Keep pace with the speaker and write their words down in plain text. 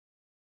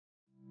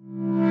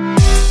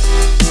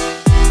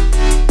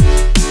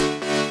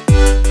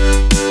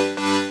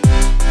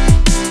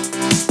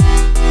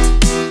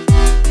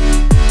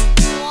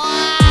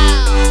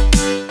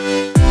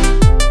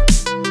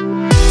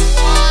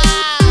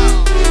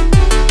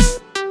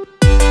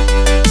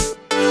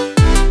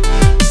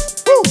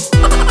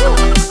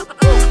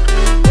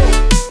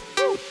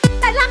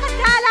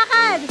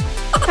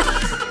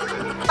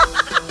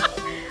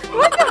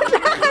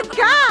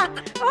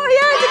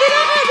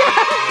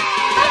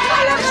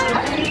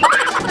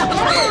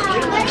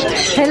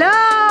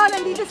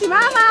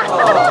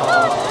Ay,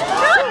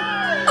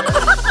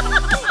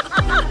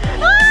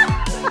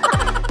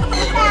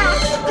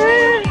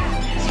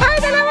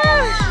 dalawa!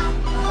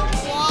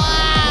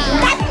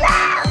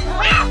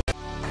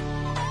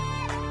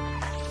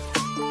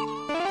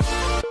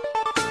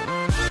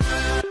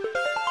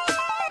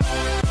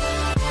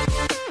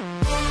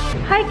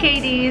 Hi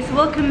KayDys!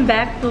 Welcome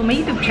back to my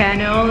YouTube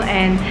channel,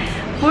 and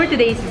for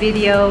today's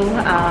video,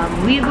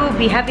 we will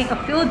be having a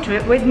field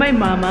trip with my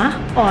mama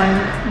on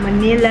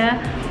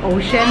Manila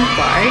Ocean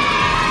Park.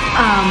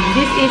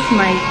 This is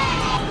my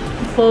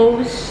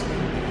post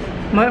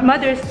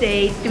Mother's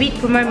Day tweet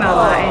for my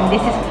mama, and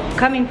this is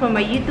coming from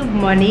my YouTube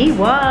money.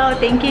 Wow,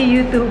 thank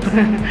you YouTube.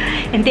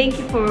 And thank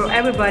you for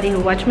everybody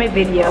who watched my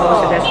video.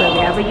 So that's why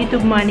we have a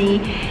YouTube money,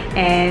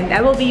 and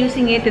I will be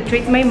using it to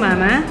treat my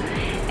mama.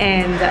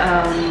 And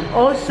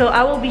also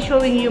I will be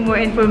showing you more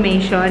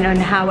information on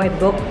how I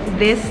booked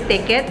this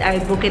ticket.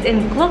 I booked it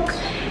in Klook,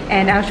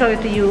 and I'll show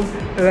it to you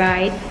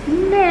right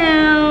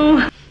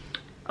now.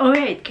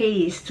 Alright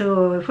KayDys,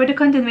 so for the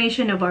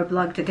continuation of our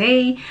vlog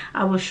today,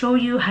 I will show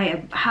you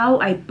how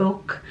I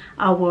book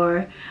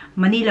our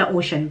Manila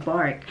Ocean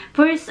Park.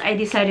 First, I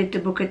decided to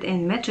book it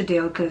in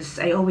Metrodale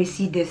because I always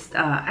see this,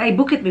 I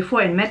booked it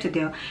before in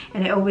Metrodale,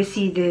 and I always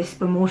see this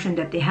promotion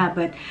that they have,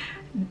 but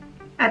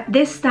at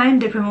this time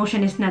the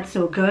promotion is not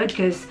so good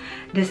because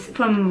this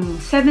from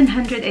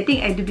 700, I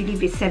do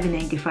believe it's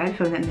 795 if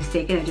I'm not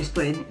mistaken. I just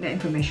put in the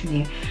information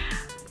here.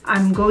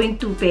 I'm going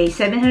to pay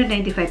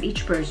 795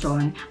 each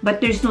person,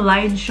 but there's no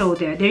lion show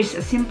there. There's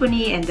a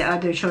symphony and the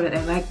other show that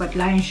I like, but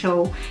lion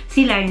show,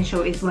 sea lion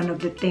show is one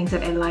of the things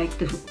that I like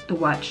to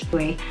watch.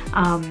 Anyway,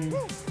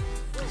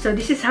 so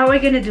this is how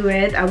we're gonna do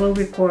it. I will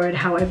record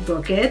how I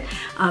book it.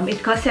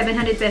 It cost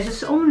 700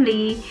 pesos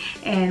only,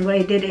 and what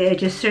I did is I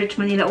just searched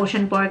Manila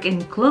Ocean Park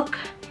in Klook,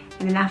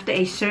 and then after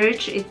I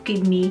search, it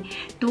gave me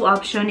two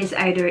options. It's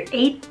either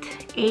 8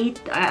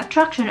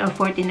 attraction or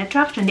 14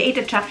 attraction. The 8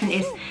 attraction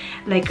is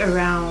like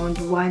around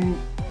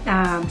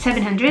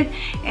 700,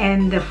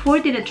 and the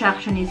 14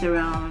 attraction is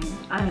around,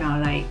 I don't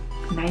know, like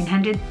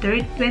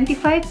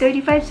 925,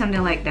 35,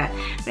 something like that.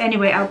 But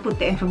anyway, I'll put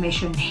the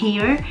information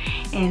here,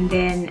 and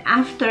then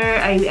after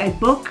I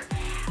book,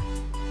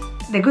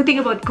 the good thing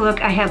about Klook,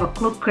 I have a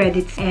Klook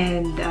credits,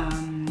 and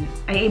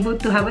I'm able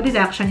to have a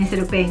deduction. Instead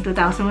of paying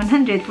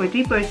 2,100 for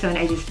 3 person,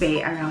 I just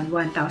pay around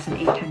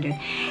 1,800.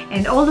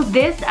 And all of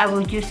this, I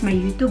will use my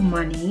YouTube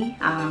money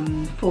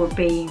for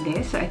paying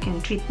this, so I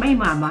can treat my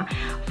mama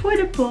for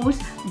the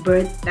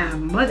post-birth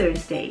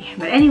Mother's Day.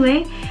 But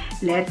anyway,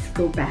 let's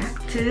go back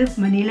to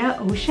Manila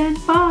Ocean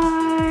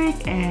Park.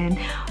 And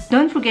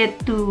don't forget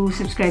to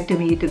subscribe to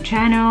my YouTube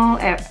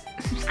channel.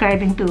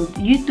 Subscribing to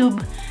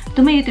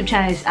my YouTube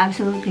channel is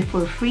absolutely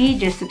for free.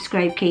 Just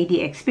subscribe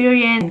KayDys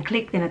Experience and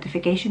click the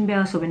notification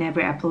bell, so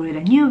whenever I upload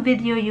a new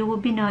video, you will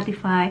be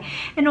notified.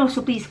 And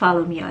also please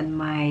follow me on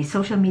my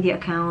social media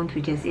account,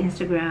 which is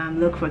Instagram.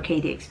 Look for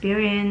KayDys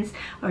Experience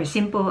or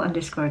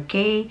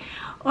simple_K,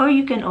 or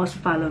you can also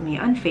follow me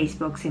on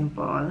Facebook,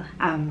 simple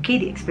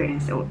KayDys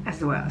Experience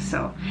as well.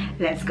 So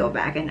let's go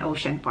back in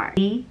Ocean Park.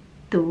 3,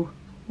 2,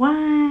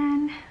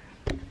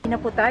 1. Na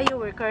po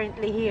tayo. We're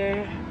currently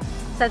here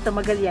sa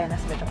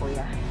Magallanes ba ito,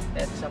 kuya?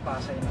 Sa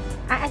Pasay na.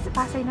 Sa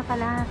Pasay na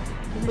pala.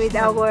 With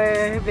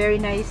our very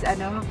nice,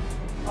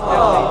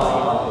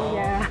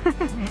 kuya.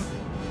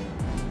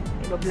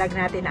 I-vlog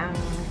natin ang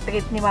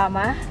treat ni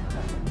Mama.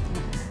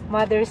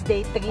 Mother's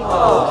Day treat.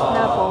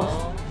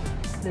 Post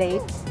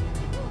late.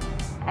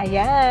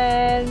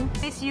 Ayan.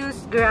 Please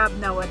use Grab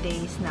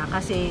nowadays na,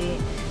 kasi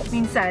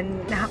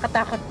minsan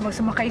nakakatakot mo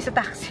sumakay sa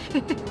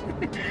taxi.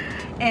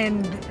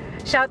 And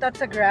shout out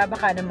sa Grab,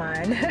 baka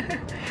naman.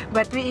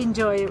 But we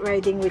enjoy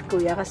riding with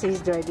Kuya kasi he's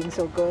driving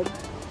so good.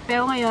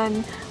 Pero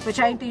ngayon, we're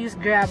trying to use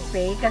Grab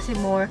Pay kasi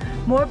more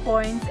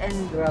points, and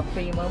Grab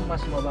Pay, ma'am,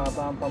 mas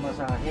mababa ang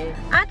pamasahe.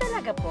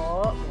 Talaga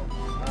po?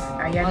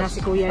 Ayan na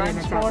si Kuya na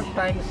nasabi. Times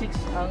 4, times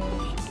 6 ang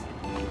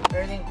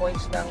earning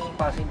points ng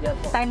passenger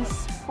po.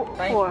 Times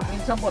 4?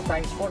 Minsan po,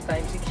 times 4,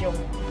 times 6 yung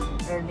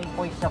earning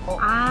points na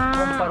po.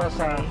 Para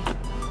sa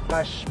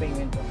cash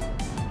payment po.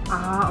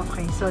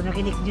 Okay. So,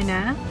 nakinig nyo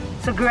na?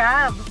 So,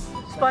 Grab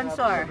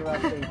sponsor.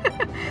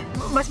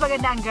 Mas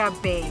maganda ang Grab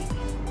Pay.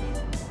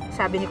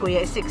 Sabi ni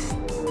Kuya, 6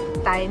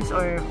 times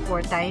or 4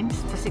 times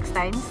to 6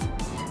 times.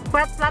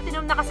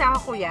 Platinum na kasi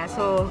ako, Kuya.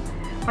 So,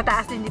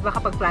 mataas din, di ba,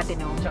 kapag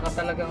platinum? Tsaka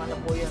talagang ano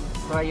po yan,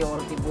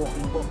 priority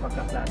booking po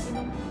pagka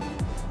platinum.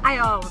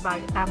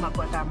 Tama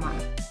po, tama.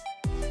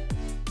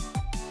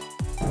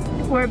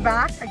 We're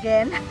back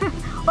again.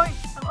 Oy,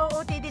 ang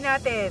OOTD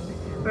natin.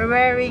 We're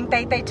wearing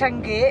Taytay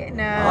Changi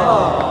na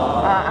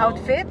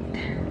outfit.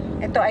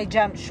 Ito ay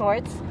jump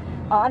shorts.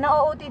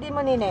 Ano OOTD mo,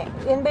 Nine?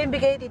 Yan ba yung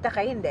bigay Tita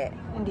Kay? Hindi.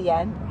 Hindi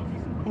yan?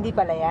 Hindi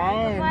pala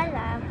yan.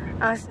 Wala.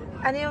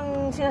 Ano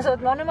yung sinusuot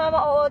mo? Ano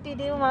Mama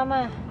OOTD mo,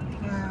 Mama?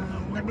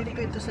 Nabili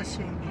ko ito sa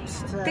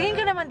Shapes. Tingin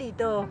ka naman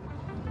dito.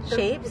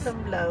 Shapes?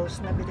 Itong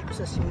blouse, nabili ko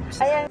sa Shapes.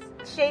 Ayan,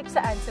 Shapes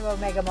saan? Sa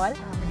Mega Mall?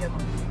 Mega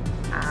Mall.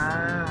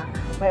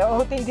 May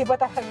OOTD ba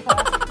talaga?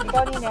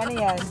 Ikaw, Nine, ano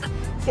yan?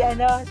 Si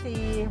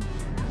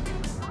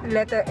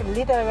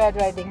Little Red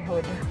Riding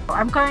Hood.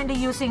 I'm currently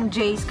using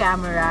Jay's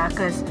camera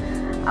because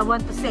I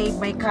want to save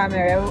my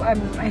camera.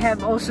 I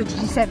have also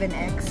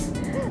G7X.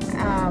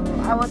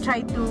 I will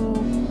try to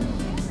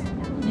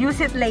use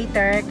it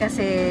later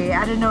kasi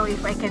I don't know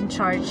if I can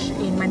charge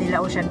in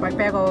Manila Ocean Park,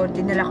 pero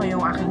dinala ko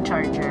yung aking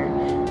charger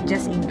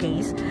just in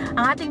case.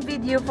 Ang ating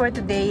video for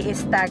today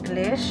is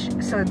Taglish.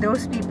 So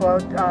those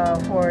people,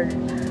 for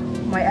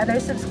my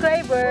other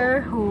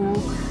subscriber who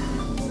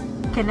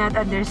cannot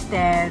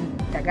understand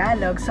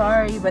Tagalog,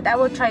 sorry, but I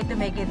will try to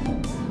make it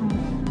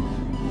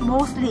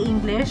mostly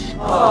English.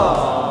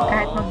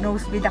 Kahit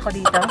mag-nosebleed ako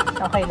dito,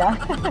 okay lang.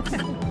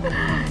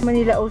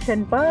 Manila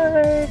Ocean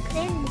Park.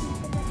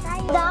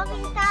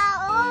 Daming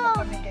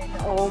tao!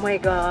 Oh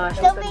my gosh.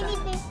 So many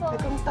people.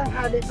 Itong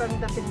tanghali pang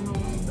dating mo.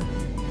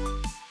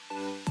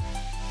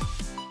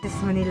 This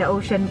is Manila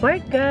Ocean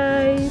Park,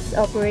 guys.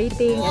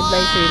 Operating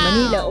Advisory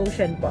Manila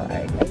Ocean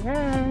Park.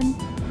 Ayan.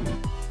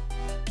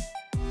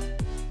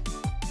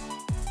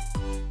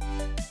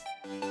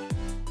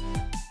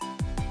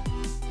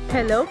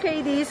 Hello,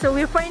 KayDys. So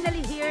we're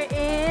finally here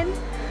in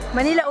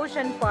Manila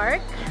Ocean Park.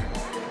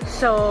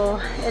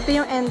 So ito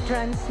yung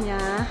entrance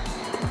niya.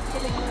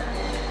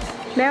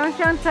 Meron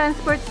siyang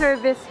transport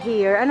service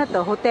here. Ano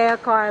to? Hotel,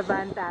 car,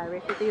 van,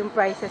 tariff. Ito yung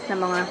prices ng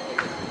mga...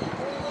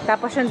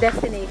 Tapos yung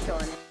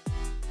destination.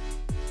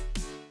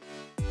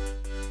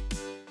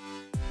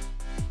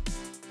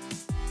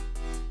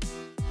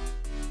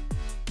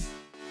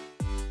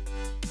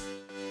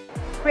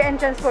 Free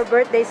entrance for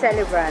birthday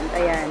celebrant.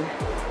 Ayan.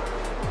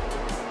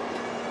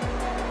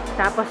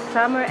 Tapos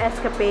summer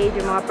escapade,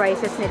 yung mga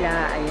prices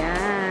nila.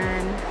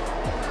 Ayan.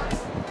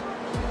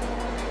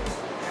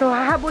 So,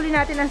 hahabulin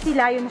natin ang Sea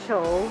Lion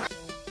Show.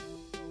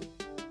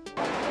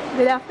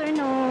 Good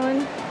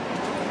afternoon.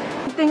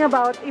 The thing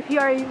about, if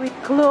you are with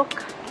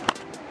Klook,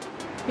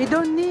 you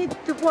don't need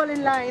to fall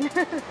in line.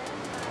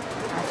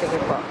 Sige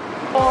po.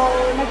 So,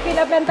 nag-fill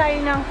up lang tayo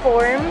ng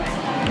form.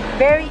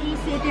 Very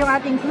easy. Ito yung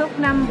ating Klook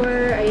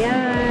number.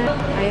 Ayan.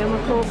 Ayaw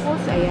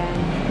mag-focus. Ayan.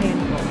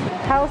 Ayan po.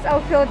 House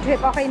out field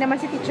trip. Okay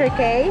naman si Teacher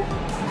Kay.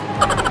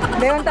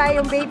 Meron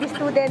tayong baby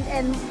student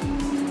and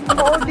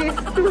oldest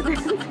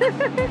student.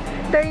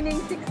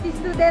 Turning 60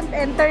 student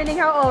and turning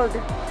how old?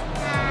 9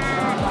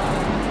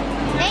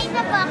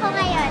 na po ako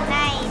ngayon.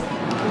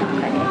 9.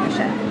 Okay na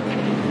siya.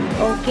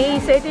 Okay,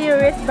 so ito yung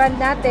wristband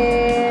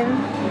natin.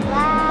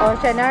 Wow.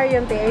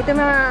 Oceanarium tayo. Ito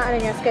mga ano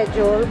niya,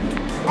 schedule.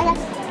 Alam.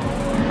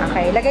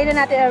 Okay, lagay na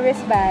natin ang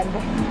wristband.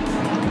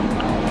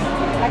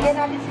 Lagyan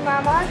natin si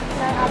Mama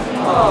ng ating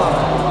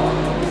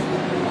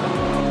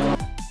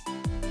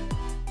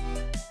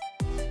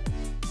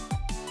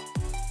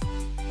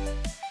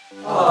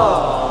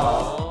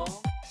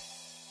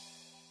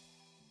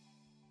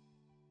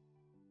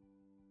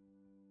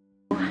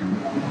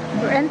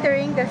We're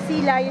entering the Sea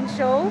Lion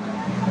Show.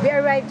 We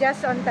arrived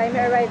just on time.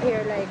 We arrived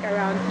here like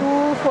around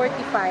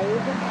 2:45.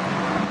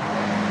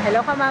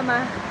 Hello ka,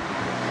 Mama.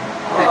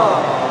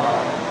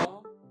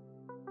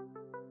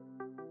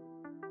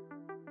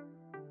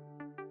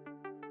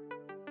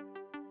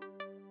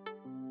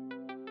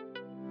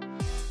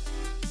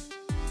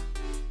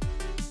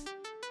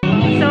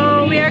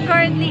 So we are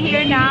currently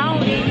here now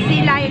in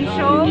Sea Lion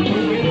Show.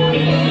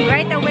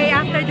 Right away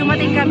after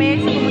dumating kami,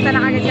 so pumunta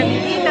na agad kami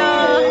dito.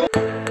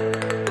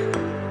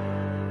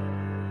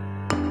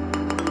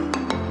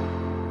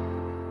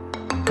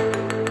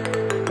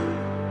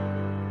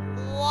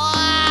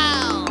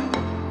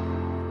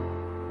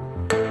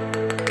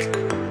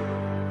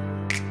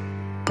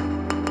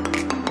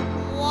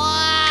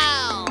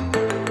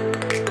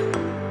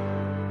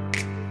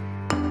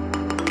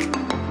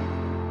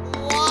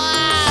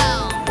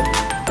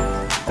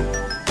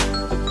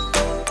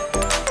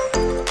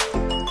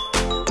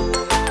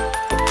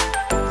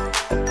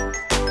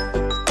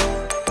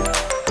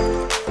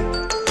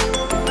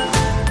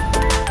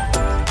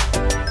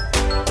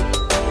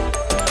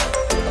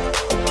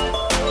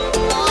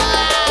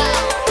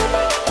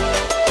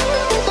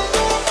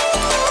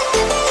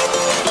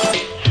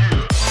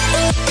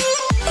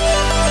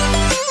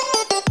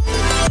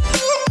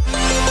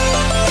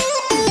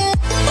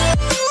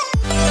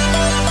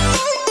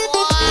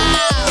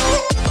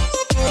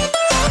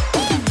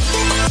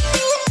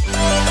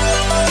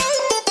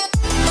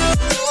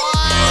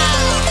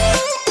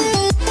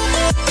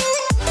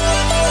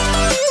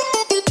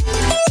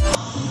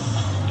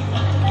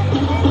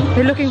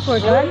 You're looking for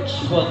gun?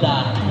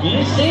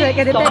 It's like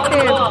a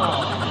detective.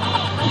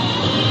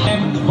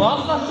 And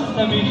focus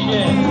the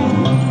mission.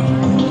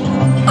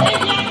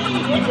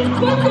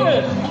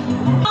 Focus!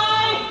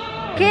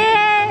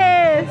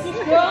 Kiss!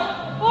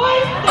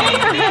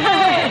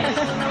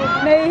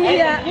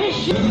 Nahihiya.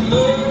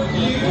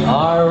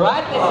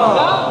 Alright, let's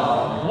go.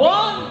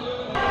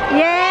 1.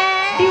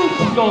 Yeah!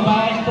 Let's go,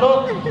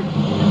 maestro.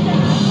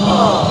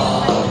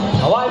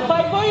 A wild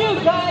fight for you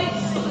guys.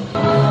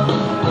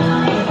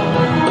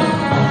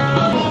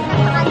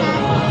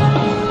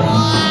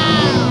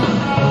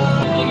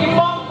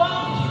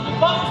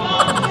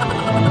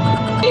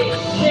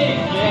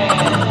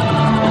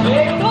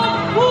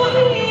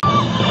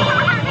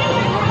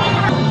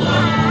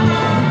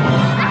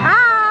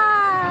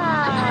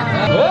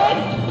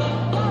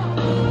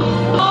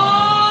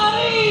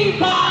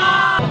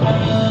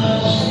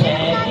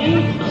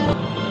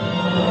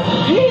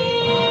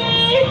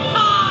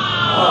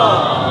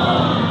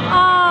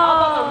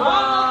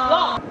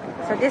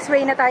 this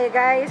way na tayo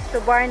guys,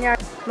 to Barnyard.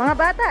 Mga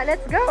bata,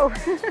 let's go!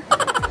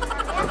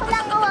 Ako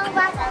lang ang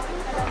bata.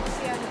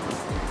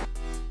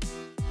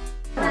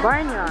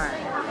 Barnyard.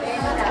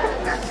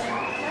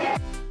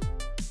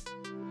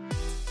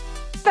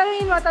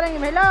 Talangin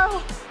mo,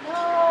 hello?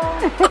 No!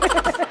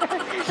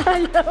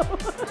 Hello!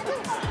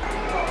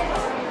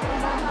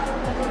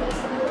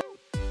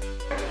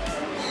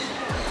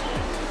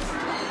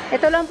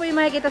 Ito lang po yung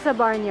makikita sa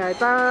Barnyard.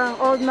 Parang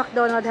old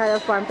McDonald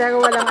Health Farm, pero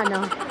walang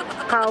ano,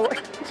 cow.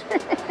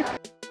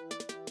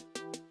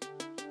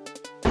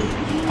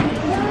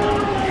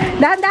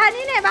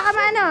 Dahan-dahanin eh, baka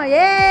maano.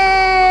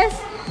 Yes!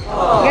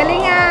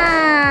 Galing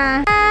ah!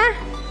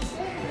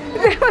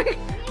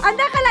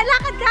 Anda ka,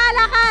 lakad ka,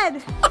 lakad!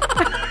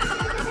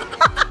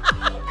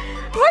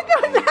 Wag ka,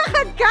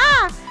 lakad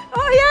ka!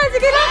 Oh yan,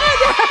 sige lakad!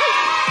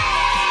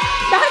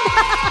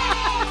 Dahan-dahan!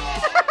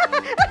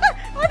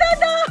 Oh,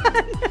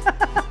 dahan-dahan!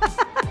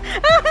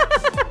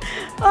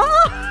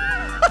 Oh!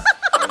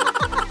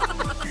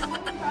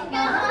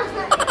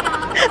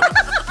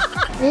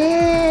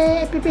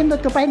 Pipindot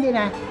ko pa, hindi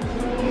na.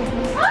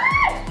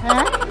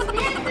 Ha?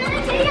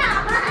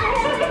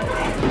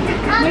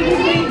 May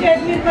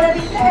gigil pala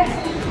dito eh.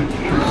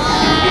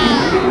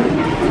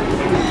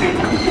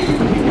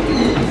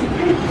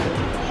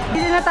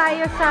 Dito na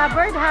tayo sa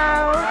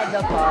birdhouse.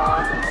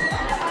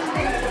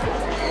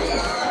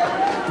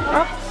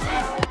 Oops.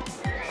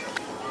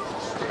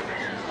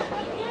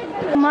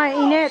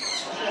 Mainit.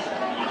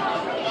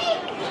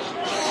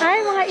 Ay,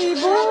 mga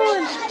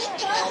ibon.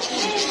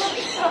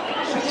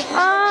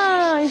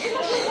 Ay.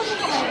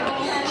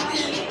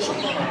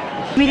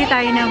 Bili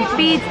tayo ng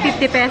feeds,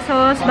 50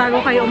 pesos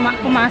bago kayo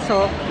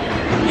pumasok.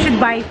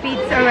 Should buy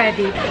feeds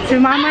already. So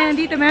mama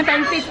nandito, meron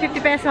tayong feeds, 50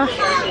 pesos.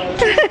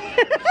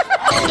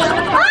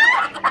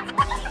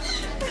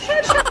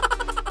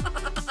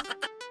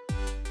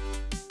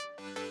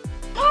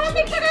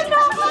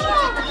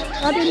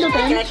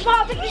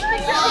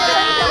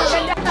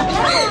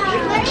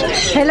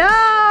 Hello!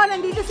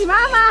 Nandito si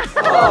mama!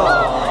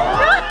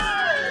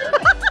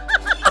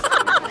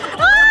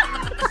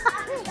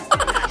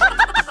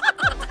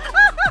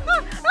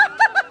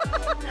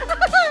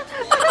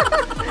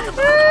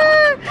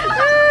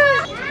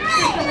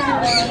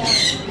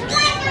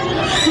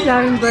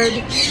 Daming bird.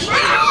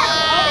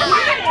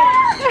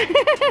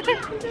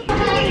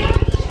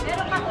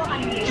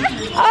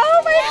 Oh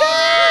my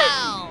God!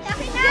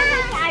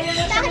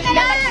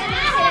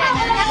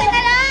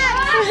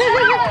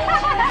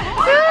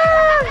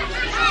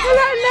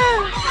 Wala na.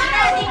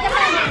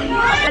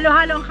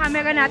 Halo-halo ang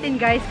camera natin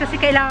guys kasi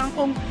kailangan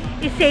kong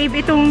i-save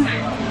itong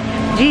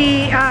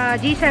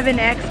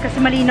G7X kasi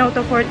malinaw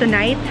to for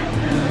tonight.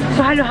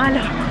 So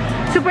halo-halo.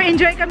 Super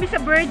enjoy kami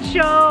sa bird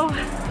show.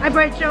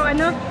 Bird show,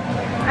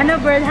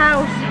 bird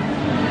house.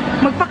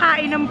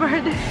 Magpakain ng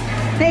bird.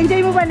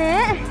 Na-enjoy mo ba,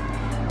 ne?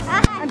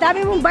 Ang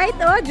dami mong bite,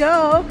 oh,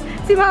 joke.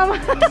 Si mama.